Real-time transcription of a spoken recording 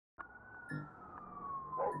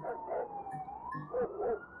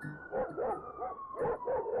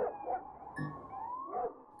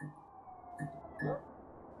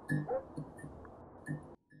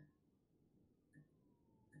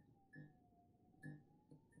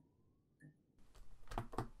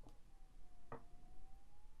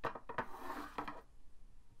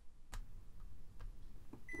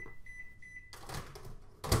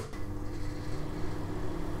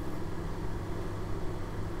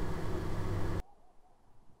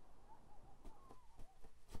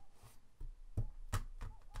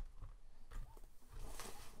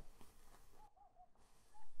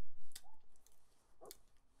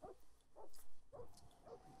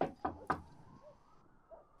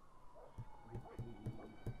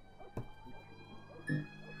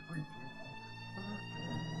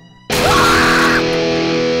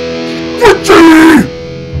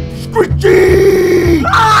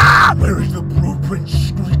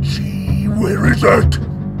Where is it?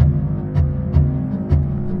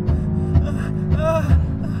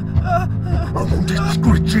 I want it,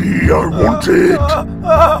 Scritchie! I want it!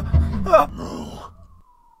 No.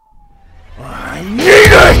 I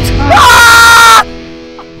need it! Ah!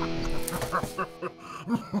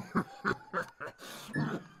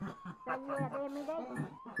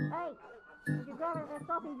 Hey, did you grab a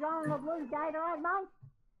sausage roll and a blue Gatorade, mate?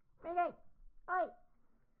 Mickey, hey!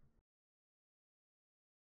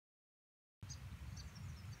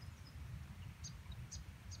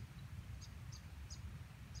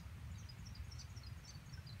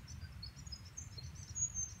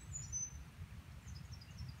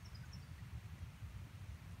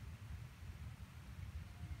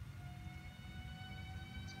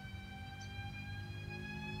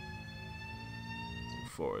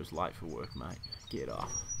 Before I was late for work, mate. Get up.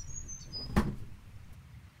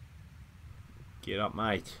 Get up,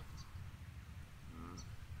 mate.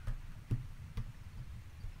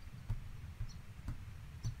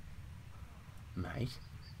 Mate?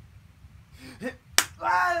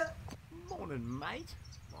 Morning, mate.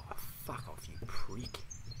 Oh, fuck off, you prick.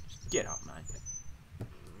 Just get up, mate.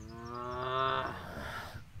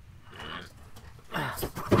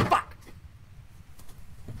 Fuck!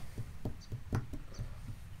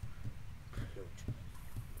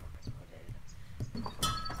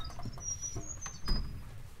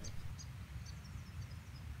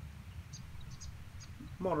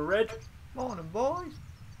 Morning, Reg. Morning, boys.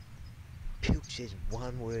 Pilch says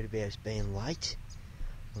one word about us being late,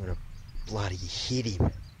 I'm gonna bloody hit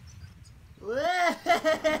him.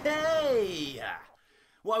 Hey!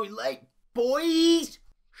 Why are we late, boys?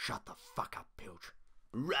 Shut the fuck up, Pilch.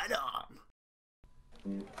 Right on.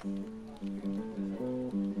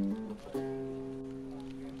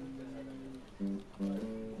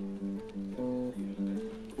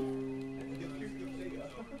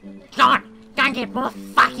 John, go get more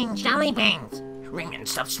fucking jelly beans! Ring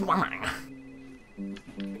stop swimming.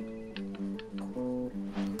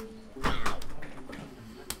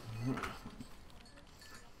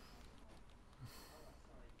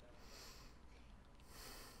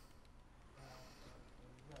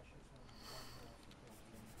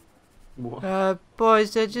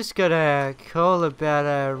 Boys, I just got a call about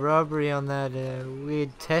a robbery on that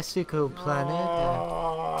weird testicle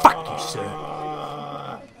planet. Fuck you,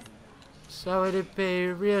 sir. So it'd be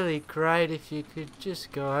really great if you could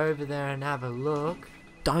just go over there and have a look.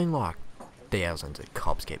 Don't like thousands of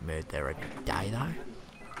cops get murdered there every day, though.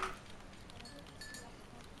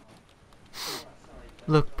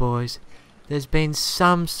 Look, boys, there's been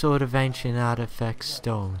some sort of ancient artifact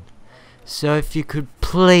stolen. So if you could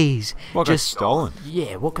please What got stolen?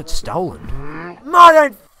 Yeah, what got stolen? I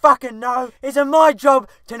don't fucking know. Isn't my job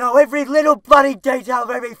to know every little bloody detail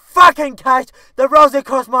of every fucking case that rolls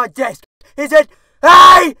across my desk? Is it?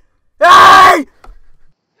 Hey! Hey!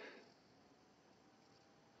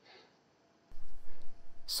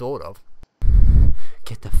 Sort of.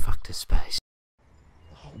 Get the fuck to space.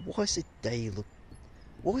 Oh, why is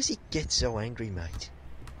he get so angry, mate?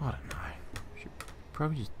 I don't know. Should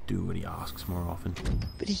probably just do what he asks more often.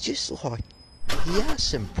 But he asks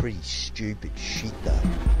some pretty stupid shit though.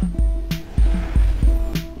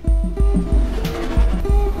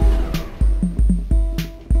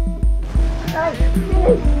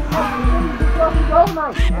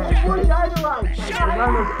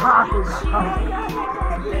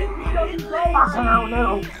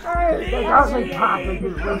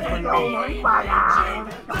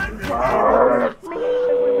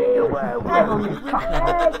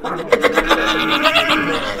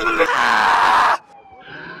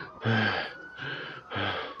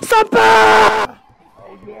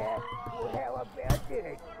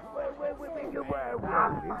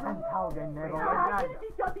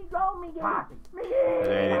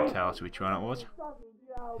 They didn't tell us which one it was.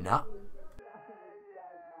 No.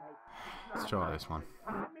 Let's try this one.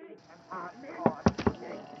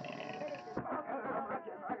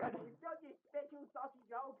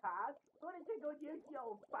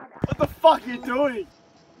 What the fuck are you doing?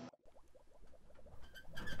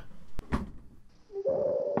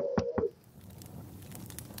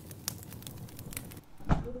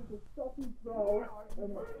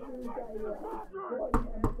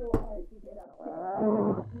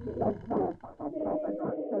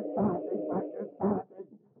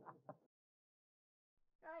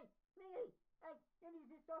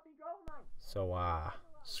 So,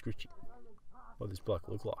 Scritchie, what does this bloke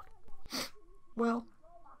look like? Well,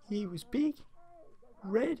 he was big,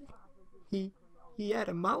 red, he had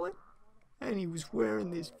a mullet, and he was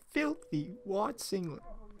wearing this filthy white singlet.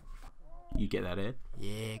 You get that, Ed?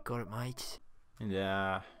 Yeah, got it, mate. And,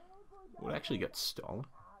 What actually got stolen?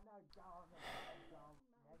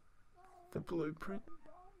 The blueprint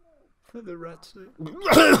for the rat suit.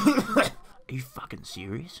 Are you fucking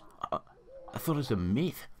serious? I thought it was a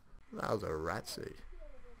myth. That was a rat suit.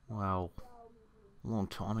 Well, a long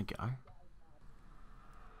time ago.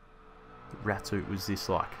 The rat suit was this,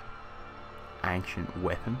 like, ancient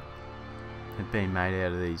weapon. It had been made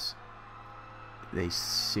out of these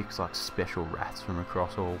 6, like, special rats from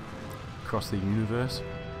across the universe.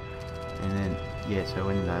 And then, yeah, so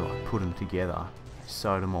when they, like, put them together,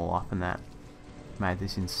 sewed them all up and that, made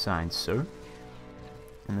this insane suit.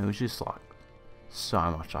 And there was just, like, so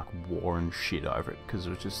much, like, war and shit over it, because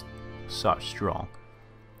it was just so strong.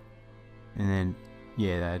 And then,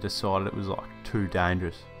 yeah, they decided it was, like, too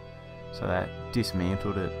dangerous. So they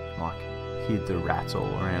dismantled it, like, hid the rats all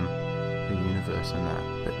around the universe and that.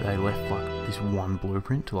 But they left, like, this one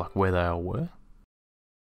blueprint to, like, where they all were.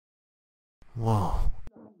 Whoa.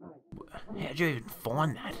 How'd you even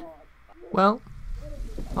find that? Well,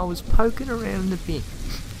 I was poking around in the bin.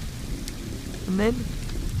 And then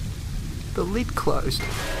the lid closed.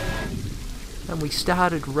 And we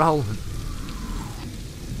started rolling.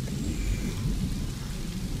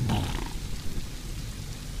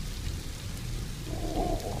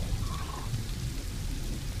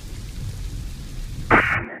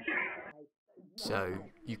 So,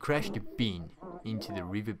 you crashed a bin into the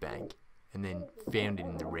riverbank and then found it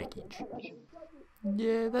in the wreckage.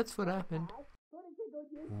 Yeah, that's what happened.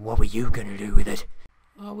 What were you gonna do with it?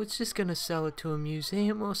 I was just gonna sell it to a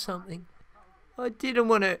museum or something. I didn't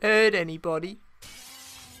want to hurt anybody.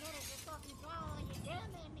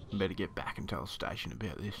 Better get back and tell the station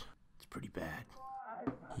about this. It's pretty bad.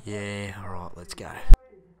 Yeah, alright, let's go.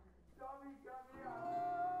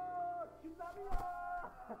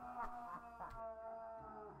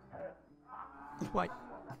 Wait,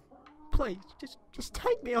 please, just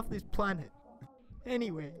take me off this planet.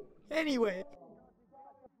 Anywhere.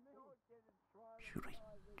 Should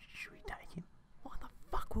we take him? Why the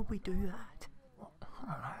fuck would we do that? Well, I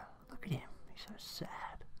don't know. Look at him. He's so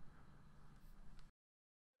sad.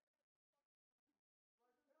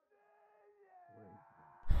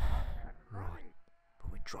 Right,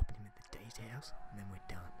 but we're dropping him at the details and then we're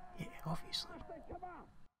done. Yeah, obviously.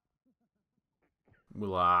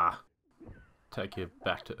 We'll, take you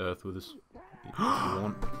back to Earth with us, if you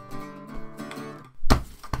want.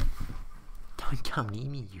 Don't come near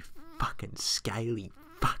me, you fucking scaly,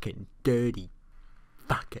 fucking dirty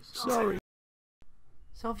fucker. Sorry.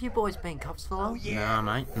 So have you boys been cops for long? Nah,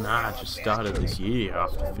 mate. Nah, I just started this year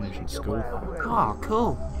after finishing school. Oh,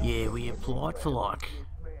 cool. Yeah, we applied for, like,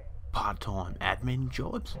 part-time admin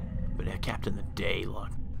jobs, but our captain, the D,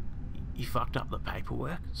 like, he fucked up the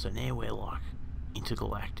paperwork, so now we're, like,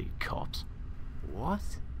 intergalactic cops. What?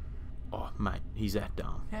 Oh, mate, he's that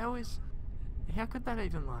dumb. How could that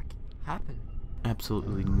even, like, happen?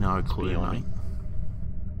 Absolutely no clue, mate.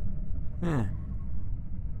 Yeah.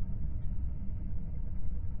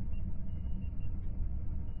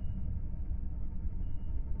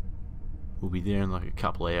 We'll be there in, like, a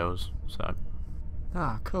couple of hours, so...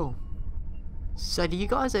 Ah, cool. So do you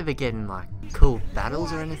guys ever get in, like, cool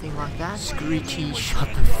battles or anything like that? Scritchie, shut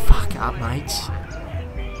the fuck up, mates.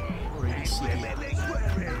 Already sick of it.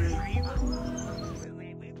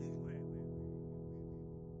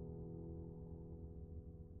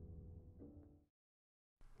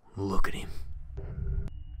 Look at him.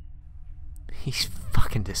 He's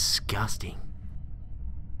fucking disgusting.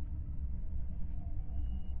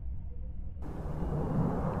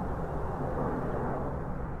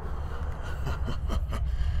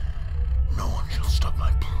 No one shall stop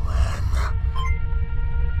my plan.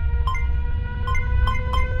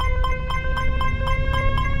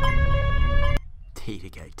 T to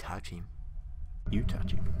go touch him. You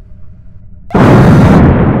touch him.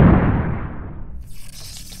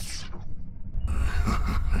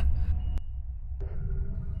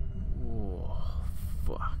 Oh,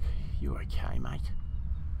 fuck. You okay, mate?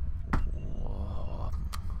 Oh.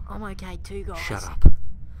 I'm okay too, guys. Shut up.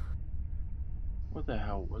 What the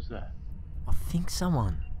hell was that? I think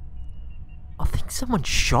someone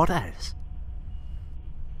shot at us.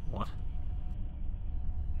 What?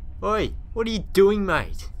 Oi, what are you doing,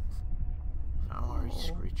 mate? Don't worry,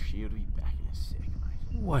 Scritchie. You'll be back in a sec,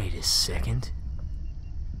 mate. Wait a second.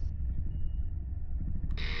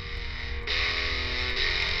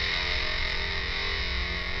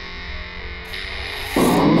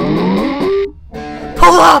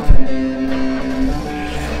 Pull up!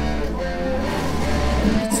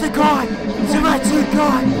 It's the guy! It's the rat suit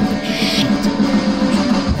guy! Shit!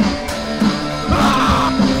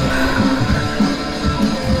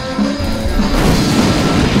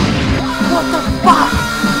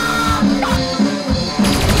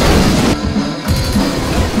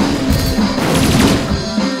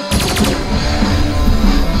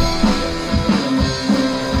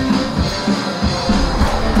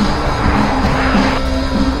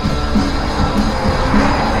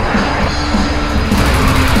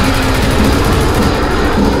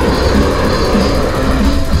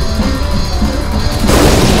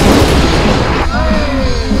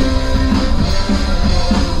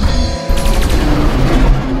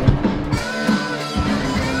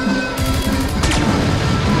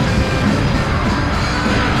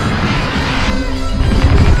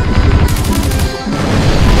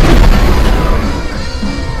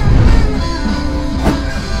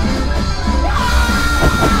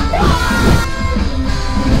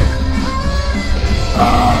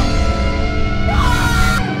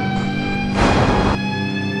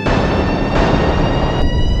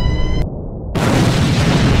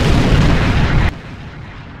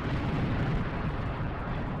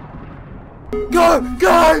 Go!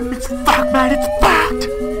 Go! It's fucked, man! It's fucked!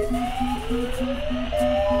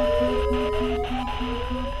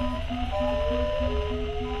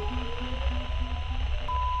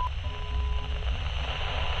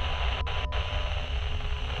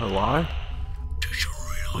 Hello? Do you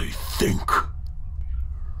really think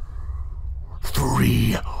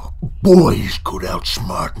 3 boys could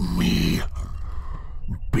outsmart me?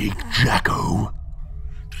 Big Jacko,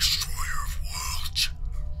 destroyer of worlds.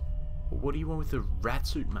 What do you want with the rat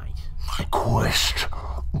suit, mate? My quest,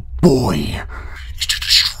 boy, is to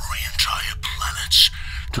destroy entire planets,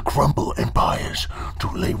 to crumble empires, to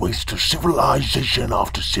lay waste to civilization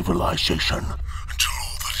after civilization, until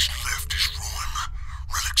all that is left is ruin,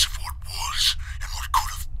 relics of what was and what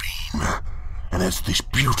could have been. And as this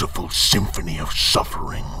beautiful symphony of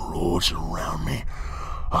suffering roars around me,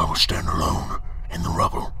 I will stand alone in the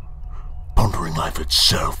rubble, pondering life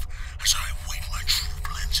itself as I await my true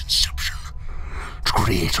plan's inception, to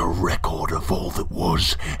create a record of all that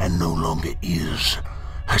was and no longer is.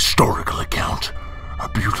 Historical account, a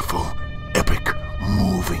beautiful, epic,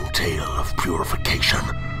 moving tale of purification,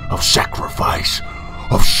 of sacrifice,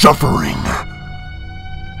 of suffering.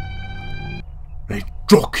 A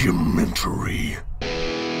documentary.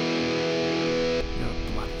 You're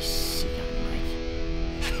a bloody sicko, mate.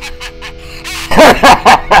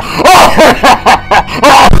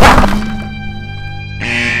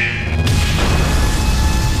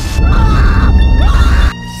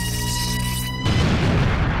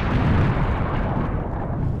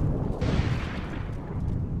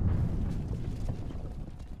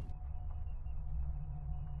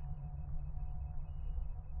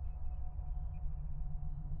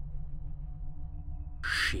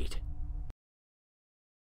 Shit.